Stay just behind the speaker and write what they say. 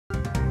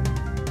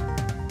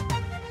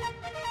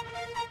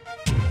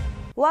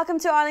Welcome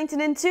to Arlington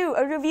in 2,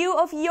 a review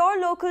of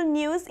your local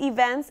news,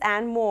 events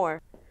and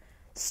more.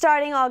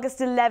 Starting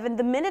August 11,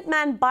 the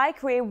Minuteman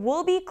Bikeway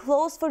will be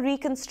closed for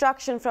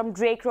reconstruction from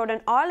Drake Road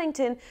in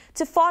Arlington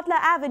to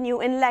Fortler Avenue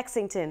in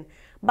Lexington.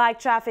 Bike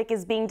traffic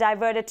is being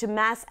diverted to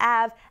Mass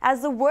Ave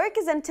as the work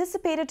is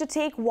anticipated to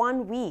take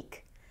 1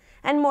 week.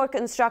 And more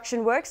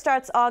construction work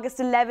starts August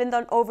 11th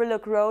on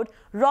Overlook Road,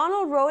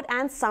 Ronald Road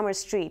and Summer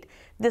Street.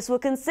 This will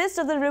consist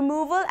of the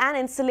removal and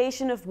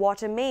installation of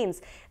water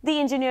mains. The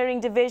engineering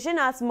division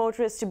asks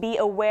motorists to be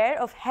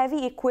aware of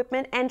heavy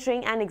equipment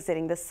entering and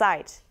exiting the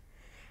site.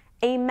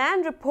 A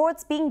man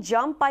reports being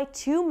jumped by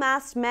 2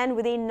 masked men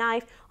with a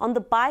knife on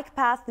the bike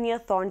path near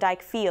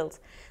Thorndike Field.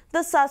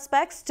 The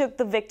suspects took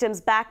the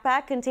victim's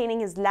backpack containing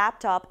his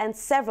laptop and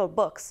several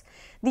books.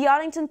 The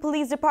Arlington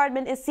Police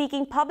Department is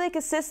seeking public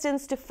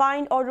assistance to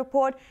find or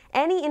report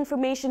any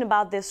information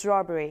about this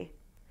robbery.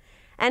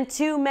 And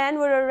 2 men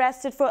were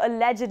arrested for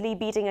allegedly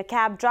beating a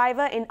cab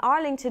driver in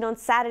Arlington on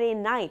Saturday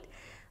night.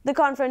 The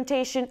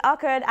confrontation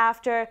occurred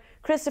after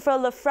Christopher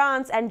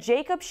LaFrance and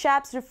Jacob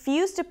Schaps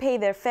refused to pay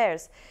their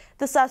fares.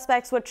 The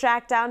suspects were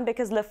tracked down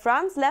because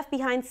LaFrance left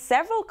behind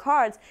several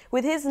cards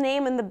with his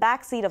name in the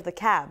backseat of the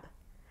cab.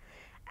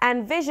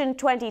 And Vision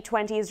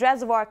 2020's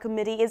Reservoir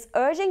Committee is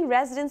urging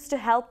residents to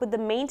help with the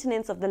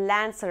maintenance of the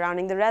land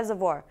surrounding the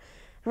reservoir.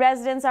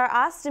 Residents are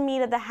asked to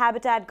meet at the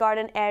Habitat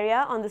Garden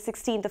area on the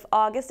 16th of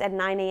August at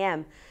 9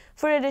 a.m.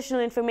 For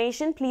additional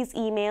information, please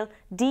email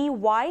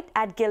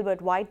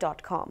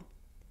dwight@gilbertwhite.com.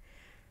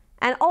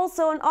 And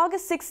also on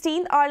August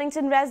 16th,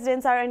 Arlington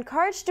residents are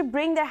encouraged to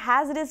bring their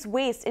hazardous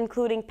waste,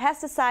 including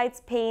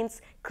pesticides, paints,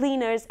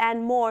 cleaners,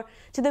 and more,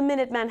 to the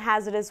Minuteman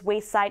Hazardous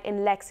Waste site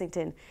in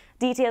Lexington.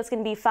 Details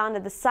can be found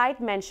at the site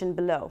mentioned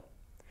below.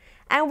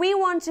 And we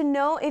want to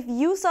know if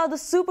you saw the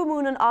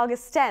supermoon on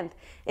August 10th.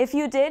 If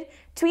you did,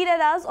 tweet at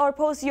us or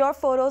post your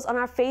photos on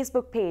our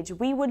Facebook page.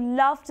 We would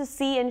love to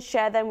see and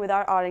share them with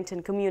our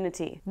Arlington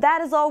community. That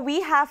is all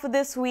we have for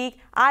this week.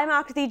 I'm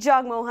Aakruti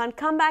Jagmohan.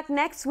 Come back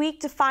next week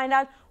to find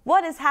out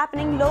what is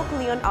happening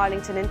locally on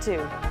Arlington in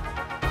 2.